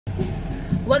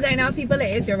What going on, people?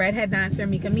 It is your redhead dancer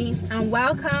Meka Meets, and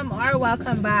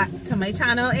welcome back to my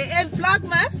channel. It is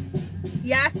Vlogmas.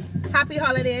 Yes, happy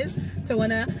holidays to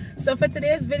winner. So for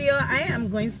today's video, I am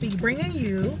going to be bringing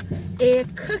you a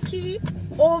cookie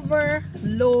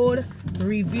overload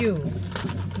review.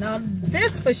 Now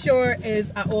this for sure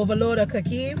is an overload of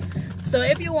cookies, so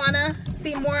if you want to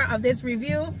see more of this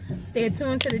review, stay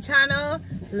tuned to the channel,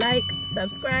 like,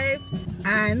 subscribe,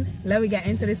 and let me get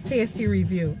into this tasty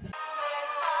review.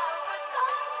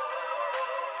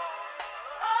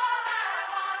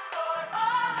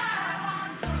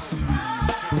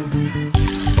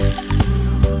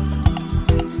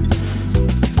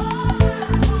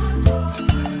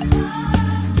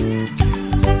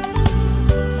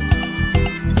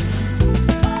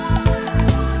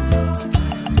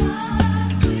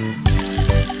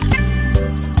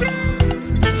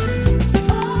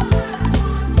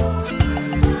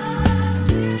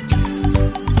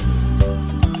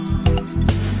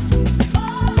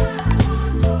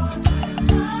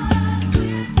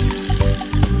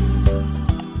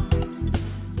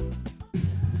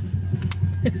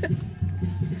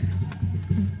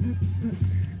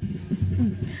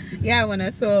 Yeah, when I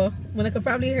could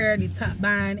probably hear the top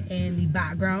band in the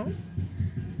background,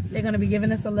 they're gonna be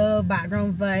giving us a little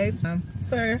background vibes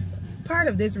for part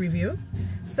of this review.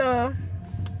 So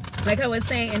like I was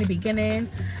saying in the beginning,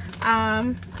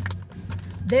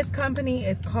 this company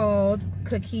is called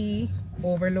Cookie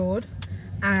Overload,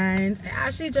 and I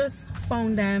actually just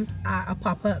found them at a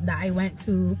pop-up that I went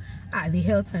to at the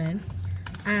Hilton.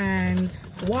 And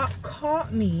what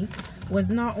caught me was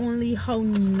not only how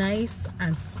nice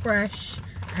and fresh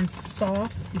and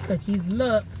soft the cookies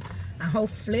look and how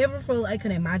flavorful I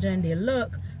can imagine they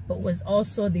look, but was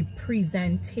also the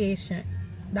presentation.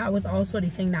 That was also the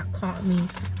thing that caught me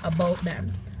about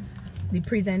them. The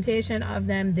presentation of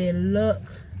them, they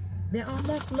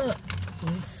almost look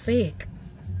fake.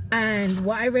 And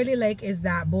what I really like is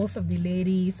that both of the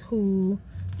ladies who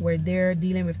were there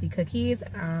dealing with the cookies,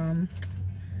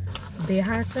 they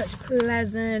had such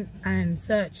pleasant and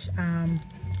such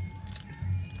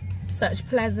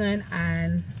pleasant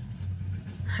and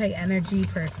high energy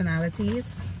personalities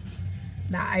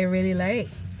that I really like.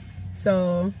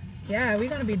 So yeah, we're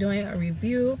gonna be doing a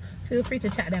review. Feel free to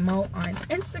check them out on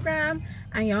Instagram,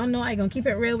 and y'all know I'm gonna keep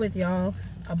it real with y'all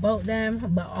about them,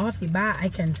 but off the bat I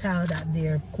can tell that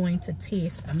they're going to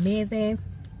taste amazing.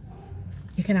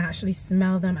 You can actually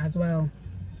smell them as well.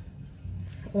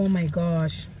 Oh my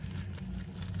gosh.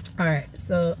 All right,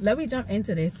 so let me jump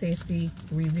into this tasty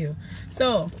review.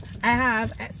 So I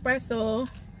have espresso,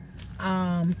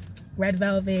 red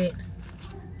velvet,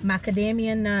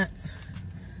 macadamia nuts.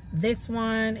 This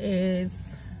one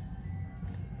is,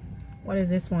 what is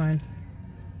this one?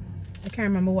 I can't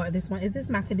remember what this one is. This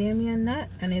macadamia nut,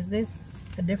 and is this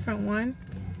a different one?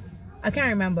 I can't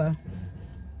remember.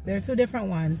 There are two different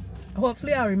ones.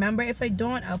 Hopefully I'll remember. If I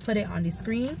don't, I'll put it on the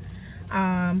screen.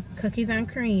 Cookies and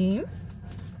cream.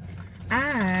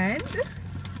 And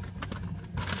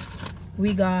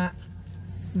we got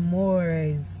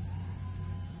s'mores.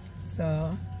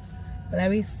 So let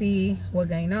me see what's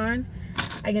going on.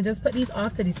 I can just put these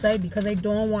off to the side because I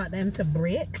don't want them to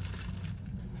break.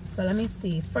 So let me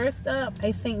see. First up,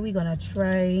 I think we're gonna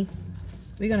try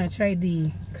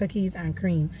the cookies and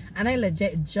cream. And I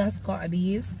legit just got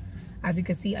these. As you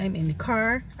can see, I'm in the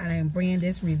car and I'm bringing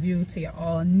this review to you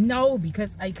all now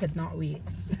because I could not wait.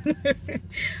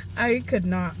 I could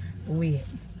not wait.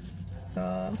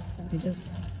 So let me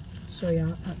just show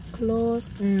y'all up close.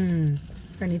 From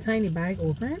the tiny bag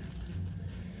open,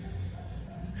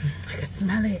 I can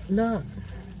smell it. Look.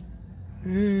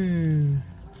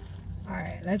 All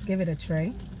right, let's give it a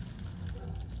try.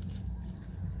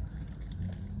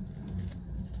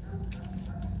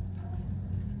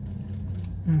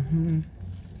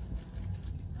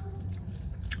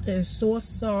 It's so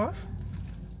soft,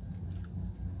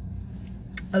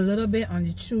 a little bit on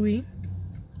the chewy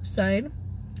side.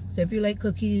 So if you like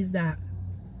cookies that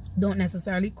don't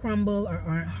necessarily crumble or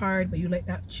aren't hard, but you like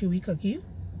that chewy cookie,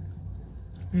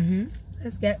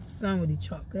 let's get some with the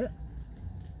chocolate.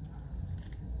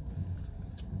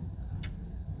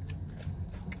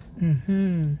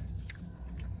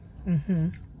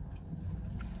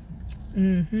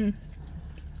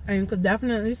 And you could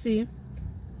definitely see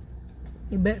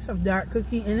the bits of dark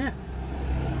cookie in it.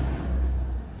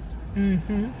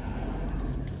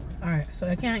 All right, so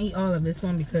I can't eat all of this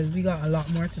one because we got a lot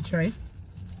more to try,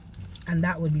 and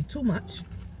that would be too much.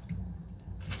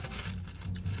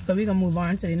 So we're gonna move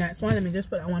on to the next one. Let me just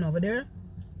put that one over there.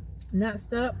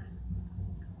 Next up,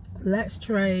 let's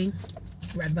try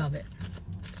red velvet.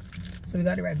 So we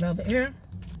got the red velvet here.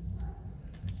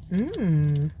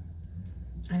 And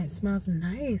it smells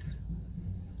nice.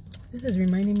 This is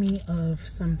reminding me of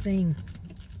something,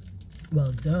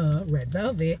 well, duh, red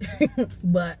velvet,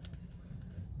 but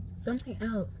something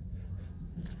else.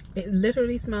 It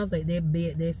literally smells like they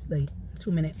baked this like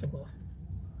 2 minutes ago.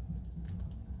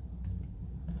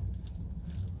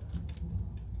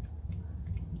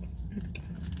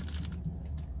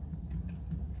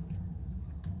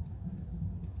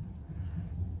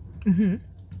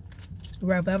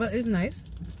 Red velvet is nice.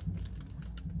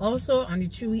 Also on the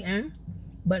chewy end,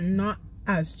 but not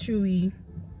as chewy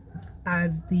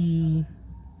as the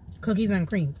cookies and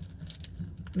cream.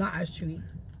 Not as chewy.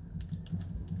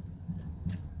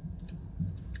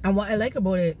 And what I like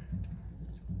about it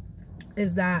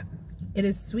is that it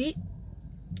is sweet,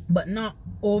 but not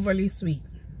overly sweet.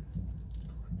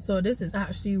 So this is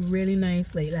actually really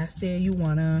nice. Like, let's say you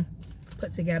want to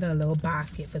put together a little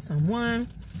basket for someone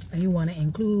and you want to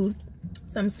include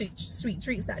some sweet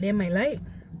treats that they might like,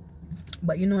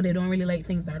 but you know they don't really like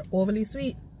things that are overly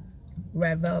sweet.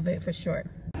 Red velvet for sure.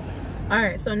 All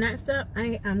right, so next up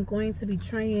I am going to be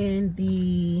trying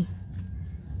the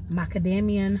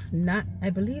macadamia nut. I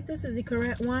believe this is the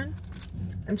correct one.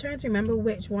 I'm trying to remember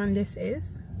which one this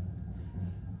is.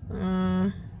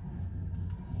 Well,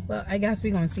 I guess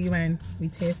we're gonna see when we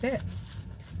taste it.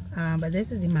 But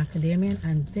this is the macadamia,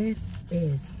 and this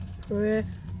is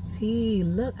pretty.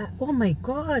 Look at, oh my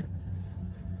god,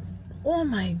 oh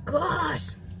my gosh,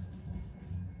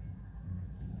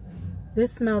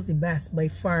 this smells the best by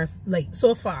far. Like,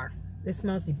 so far this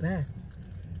smells the best.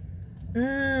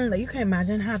 Like, you can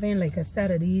imagine having like a set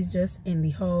of these just in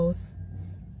the house,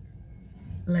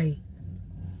 like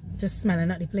just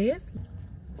smelling at the place.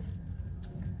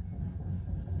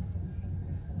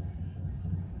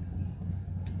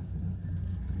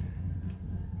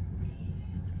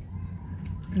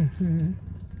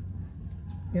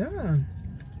 Yeah.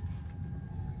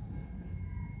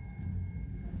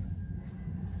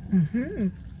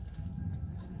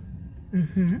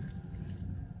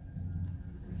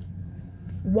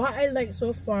 What I like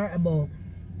so far about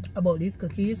these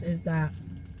cookies is that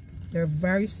they're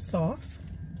very soft.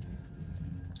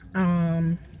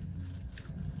 They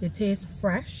taste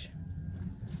fresh,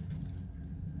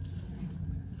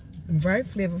 very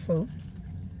flavorful,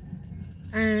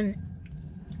 and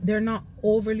they're not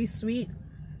overly sweet.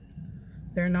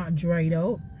 They're not dried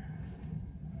out.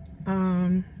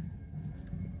 And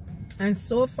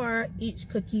so far each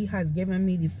cookie has given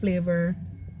me the flavor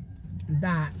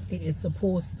that it is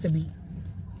supposed to be.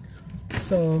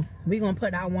 So we're gonna put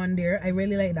that one there. I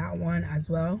really like that one as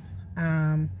well.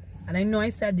 And I know I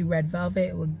said the red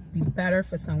velvet would be better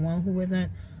for someone who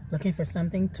isn't looking for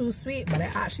something too sweet, but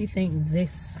I actually think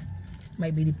this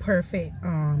might be the perfect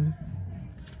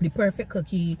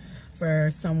cookie for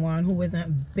someone who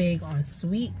isn't big on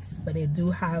sweets, but they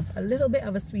do have a little bit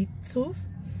of a sweet tooth,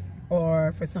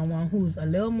 or for someone who's a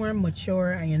little more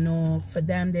mature, and you know, for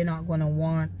them, they're not gonna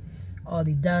want all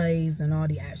the dyes and all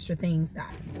the extra things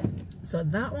that. So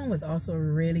that one was also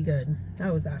really good.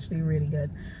 That was actually really good.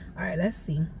 All right, let's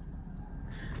see.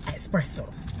 Espresso.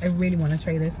 I really want to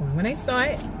try this one. When I saw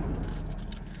it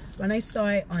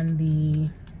on the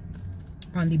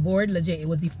board, legit, it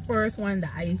was the first one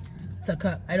that I took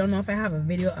up. I don't know if I have a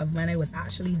video of when I was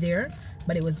actually there,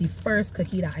 but it was the first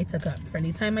cookie that I took up. From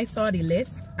the time I saw the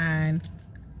list, and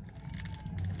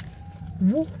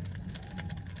woo,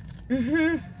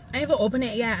 I haven't opened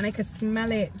it yet, and I could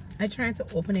smell it. I tried to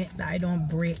open it that I don't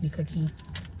break the cookie.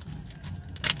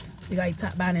 You got your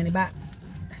top band in the back.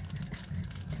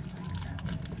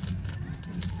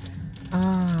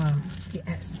 Ah, the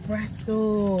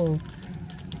espresso.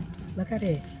 Look at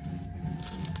it.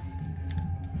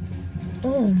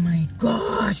 Oh my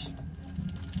gosh.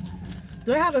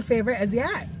 Do I have a favorite as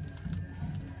yet?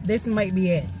 This might be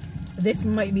it. This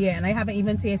might be it. And I haven't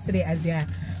even tasted it as yet.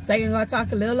 So I'm going to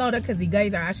talk a little louder because the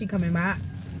guys are actually coming back.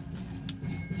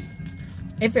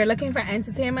 If you're looking for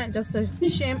entertainment, just a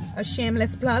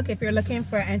shameless plug. If you're looking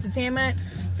for entertainment,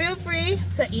 feel free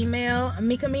to email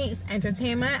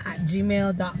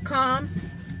mekameetsentertainment@gmail.com.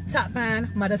 Top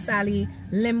band, Mother Sally,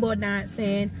 limbo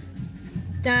dancing,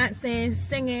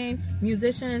 singing,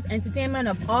 musicians, entertainment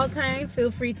of all kinds.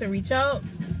 Feel free to reach out,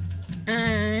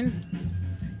 and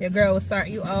your girl will start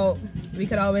you out. We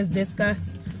could always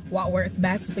discuss what works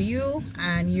best for you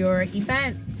and your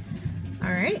event.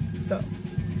 All right, so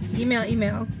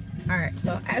email. All right,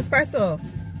 so espresso.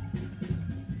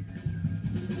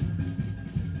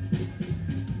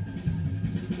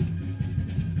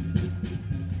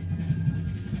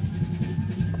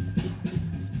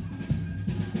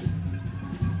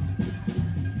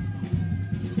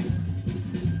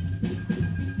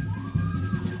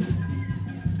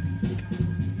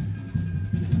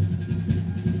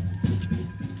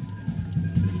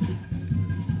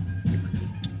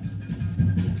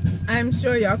 I'm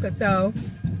sure y'all could tell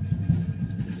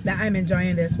that I'm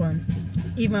enjoying this one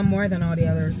even more than all the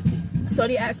others. So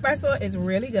the espresso is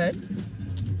really good.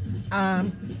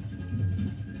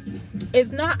 It's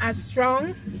not as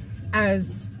strong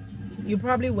as you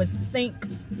probably would think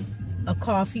a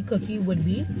coffee cookie would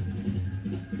be,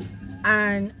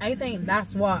 and I think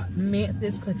that's what makes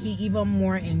this cookie even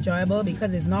more enjoyable,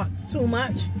 because it's not too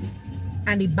much,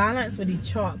 and the balance with the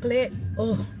chocolate,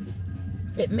 oh,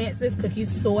 it makes this cookie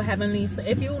so heavenly. So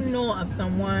if you know of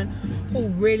someone who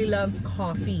really loves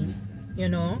coffee, you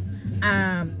know,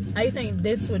 I think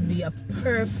this would be a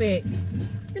perfect,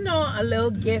 you know, a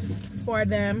little gift for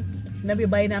them. Maybe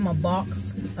buy them a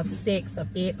box of 6, of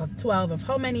 8, of 12, of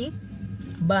how many.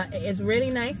 But it is really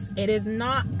nice. It is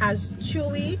not as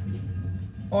chewy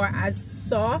or as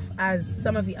soft as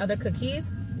some of the other cookies.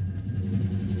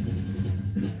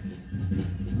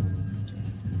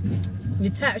 The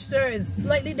texture is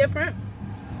slightly different.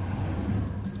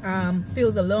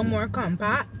 Feels a little more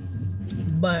compact,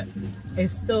 but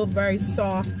it's still very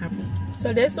soft.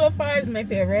 So this so far is my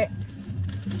favorite.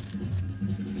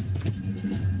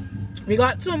 We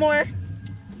got 2 more.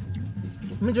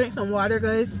 I'm gonna drink some water,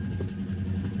 guys.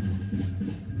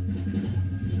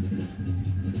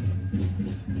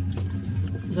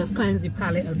 Just cleanse the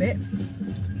palate a bit.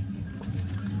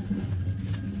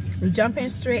 We're jumping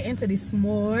straight into the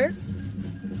s'mores.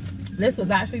 This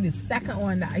was actually the second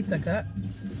one that I took up.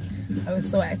 I was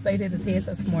so excited to taste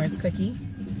a s'mores cookie.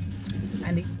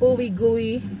 And the ooey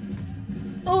gooey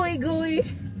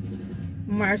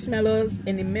marshmallows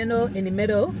in the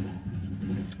middle,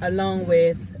 along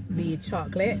with the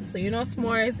chocolate. So you know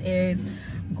s'mores is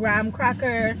graham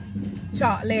cracker,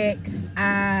 chocolate,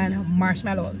 and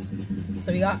marshmallows.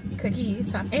 So we got cookie.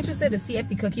 So I'm interested to see if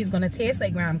the cookie is gonna taste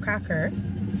like graham cracker.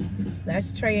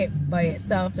 Let's try it by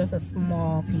itself, just a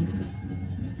small piece.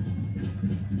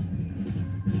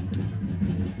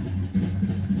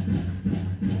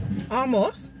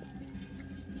 Almost.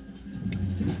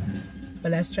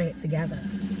 But let's try it together.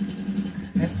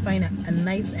 Let's find a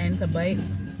nice end to bite.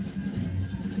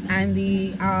 And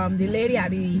the lady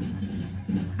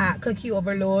at Cookie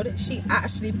Overload, she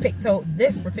actually picked out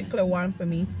this particular one for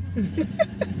me.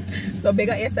 So big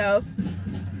up yourself.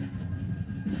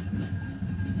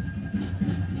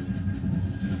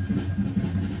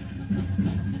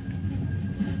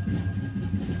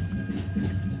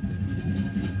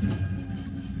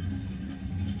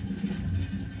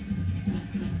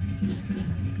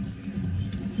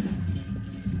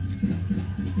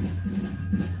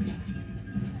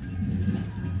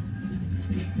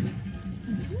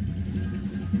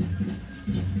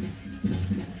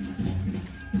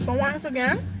 So once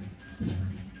again,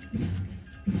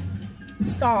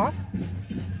 soft,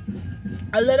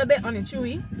 a little bit on the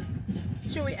chewy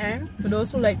end for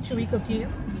those who like chewy cookies.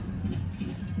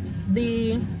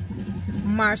 The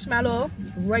marshmallow,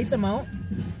 right amount.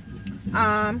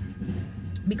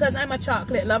 Because I'm a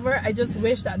chocolate lover, I just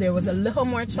wish that there was a little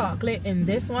more chocolate in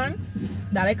this one,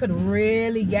 that I could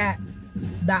really get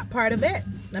that part of it.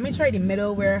 Let me try the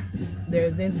middle where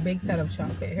there's this big set of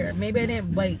chocolate here. Maybe I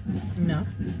didn't bite enough.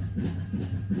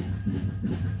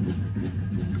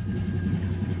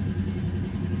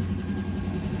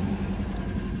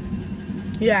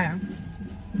 Yeah,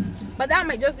 but that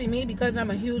might just be me because I'm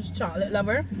a huge chocolate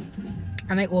lover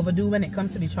and I overdo when it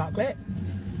comes to the chocolate.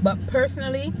 But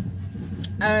personally,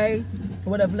 I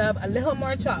would have loved a little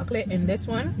more chocolate in this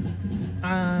one,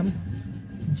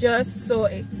 just so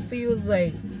it feels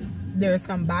like there's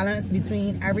some balance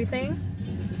between everything.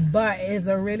 But it's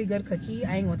a really good cookie.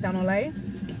 I ain't gonna tell no lie.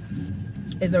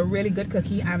 It's a really good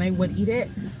cookie and I would eat it.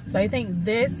 So I think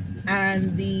this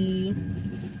and the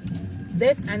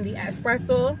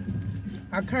espresso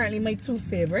are currently my 2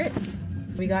 favorites.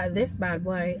 We got this bad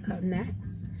boy up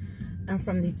next, and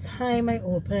from the time I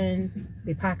open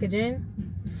the packaging,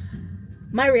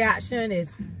 my reaction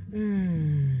is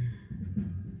I'm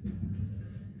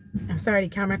sorry the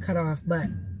camera cut off, but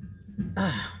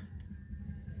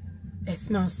it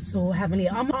smells so heavenly.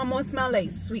 I almost smell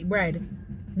like sweet bread.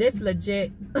 This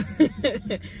legit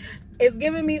it's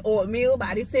giving me oatmeal, but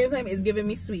at the same time it's giving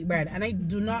me sweet bread, and I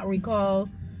do not recall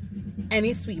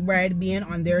any sweet bread being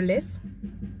on their list.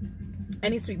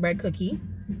 Any sweet bread cookie.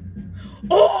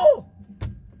 Oh!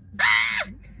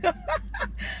 I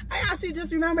actually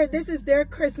just remembered, this is their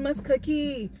Christmas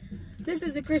cookie. This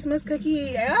is the Christmas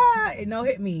cookie. It now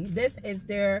hit me. This is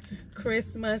their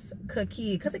Christmas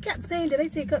cookie. Because it kept saying, did I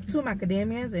take up 2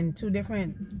 macadamias in 2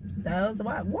 different styles?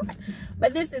 What?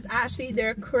 But this is actually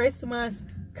their Christmas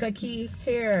cookie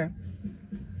here.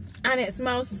 And it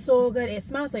smells so good. It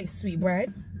smells like sweet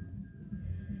bread.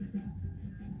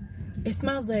 It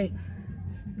smells like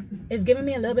It's giving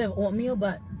me a little bit of oatmeal,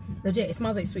 but legit, it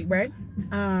smells like sweetbread.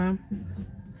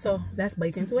 So let's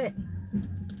bite into it.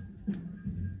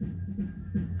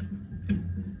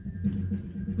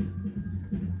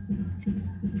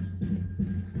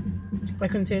 I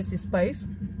can taste the spice.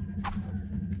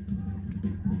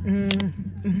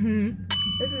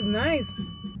 This is nice.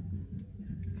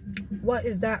 What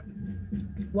is that?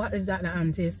 What is that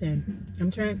I'm tasting?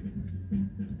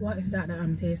 What is that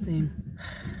I'm tasting?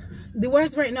 The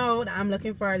words right now that I'm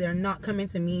looking for, they're not coming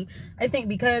to me. I think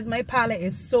because my palate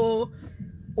is so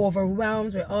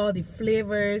overwhelmed with all the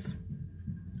flavors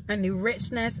and the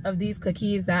richness of these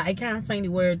cookies that I can't find the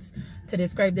words to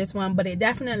describe this one, but it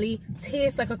definitely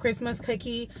tastes like a Christmas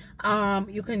cookie.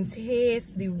 You can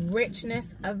taste the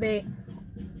richness of it.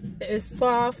 It is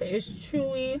soft, it is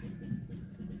chewy.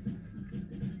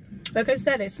 Like I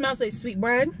said, it smells like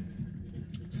sweetbread.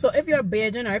 So if you're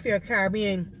Bajan or if you're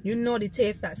Caribbean, you know the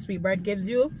taste that sweetbread gives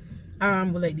you.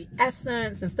 With like the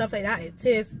essence and stuff like that, it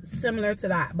tastes similar to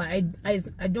that. But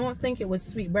I don't think it was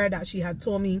sweetbread that she had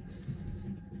told me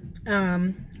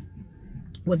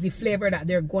was the flavor that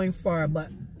they're going for. But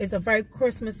it's a very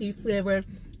Christmassy flavor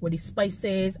with the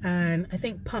spices and I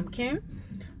think pumpkin.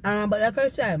 But like I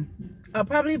said, I'll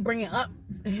probably bring it up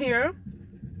here.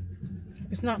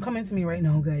 It's not coming to me right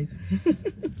now, guys.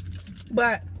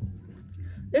 But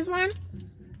this one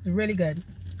is really good.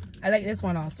 I like this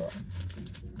one also.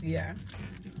 Yeah.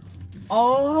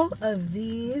 All of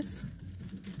these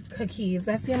cookies.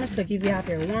 Let's see how much cookies we have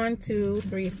here. 1, 2,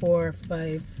 3, 4,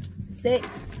 5,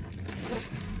 6.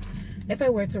 If I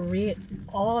were to rate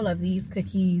all of these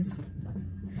cookies,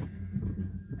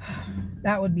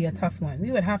 that would be a tough one.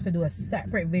 We would have to do a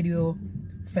separate video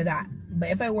for that. But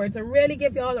if I were to really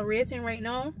give y'all a rating right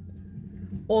now,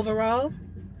 overall,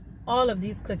 all of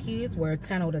these cookies were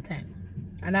 10 out of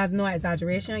 10. And that's no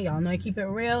exaggeration. Y'all know I keep it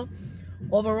real.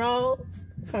 Overall,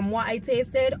 from what I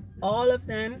tasted, all of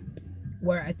them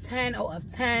were a 10 out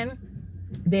of 10.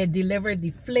 They delivered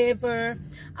the flavor.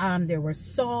 They were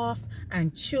soft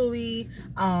and chewy.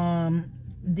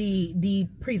 The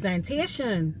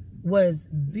presentation was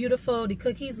beautiful. The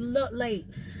cookies looked like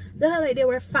they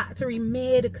were factory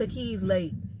made cookies,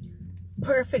 like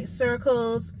perfect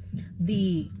circles.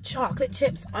 The chocolate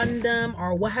chips on them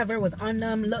or whatever was on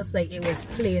them looks like it was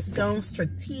placed down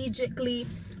strategically.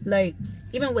 Like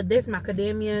even with this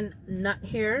macadamia nut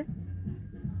here,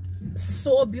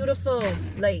 so beautiful,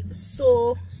 like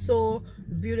so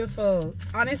beautiful.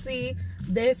 Honestly,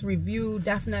 this review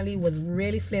definitely was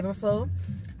really flavorful.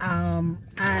 And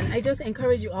I just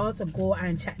encourage you all to go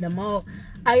and check them out.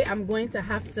 I am going to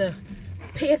have to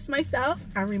pace myself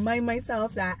and remind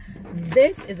myself that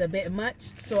this is a bit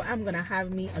much, so I'm gonna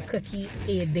have me a cookie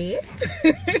a day.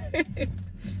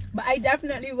 But I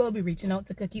definitely will be reaching out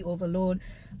to Cookie Overload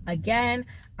again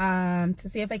to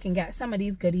see if I can get some of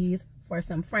these goodies for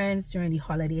some friends during the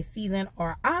holiday season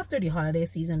or after the holiday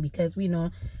season, because we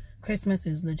know Christmas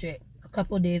is legit a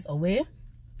couple days away.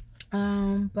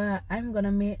 But I'm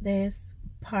gonna make this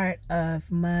part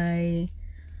of my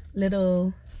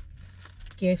little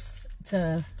gifts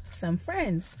to some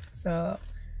friends. So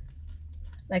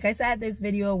like I said, this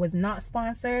video was not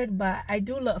sponsored, but I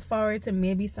do look forward to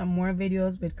maybe some more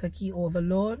videos with Cookie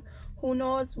Overload. Who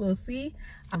knows, we'll see.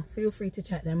 Feel free to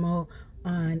check them out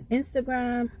on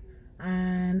Instagram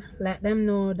and let them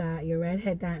know that your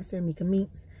redhead dancer Meka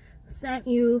Meeks sent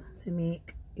you to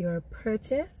make your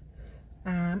purchase.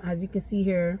 As you can see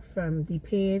here from the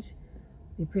page,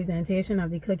 the presentation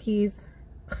of the cookies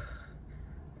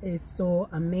is so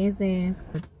amazing.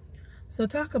 So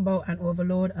talk about an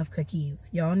overload of cookies.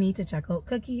 Y'all need to check out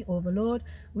Cookie Overload.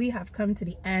 We have come to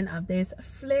the end of this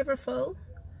flavorful,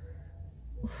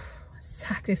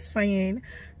 satisfying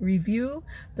review.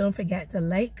 Don't forget to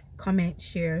like, comment,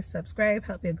 share, subscribe.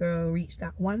 Help your girl reach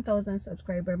that 1,000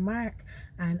 subscriber mark.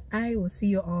 And I will see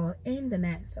you all in the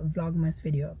next Vlogmas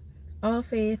video. All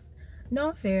faith,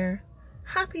 no fear.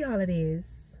 Happy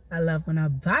holidays. I love when a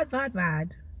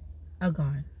bad, a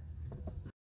gone.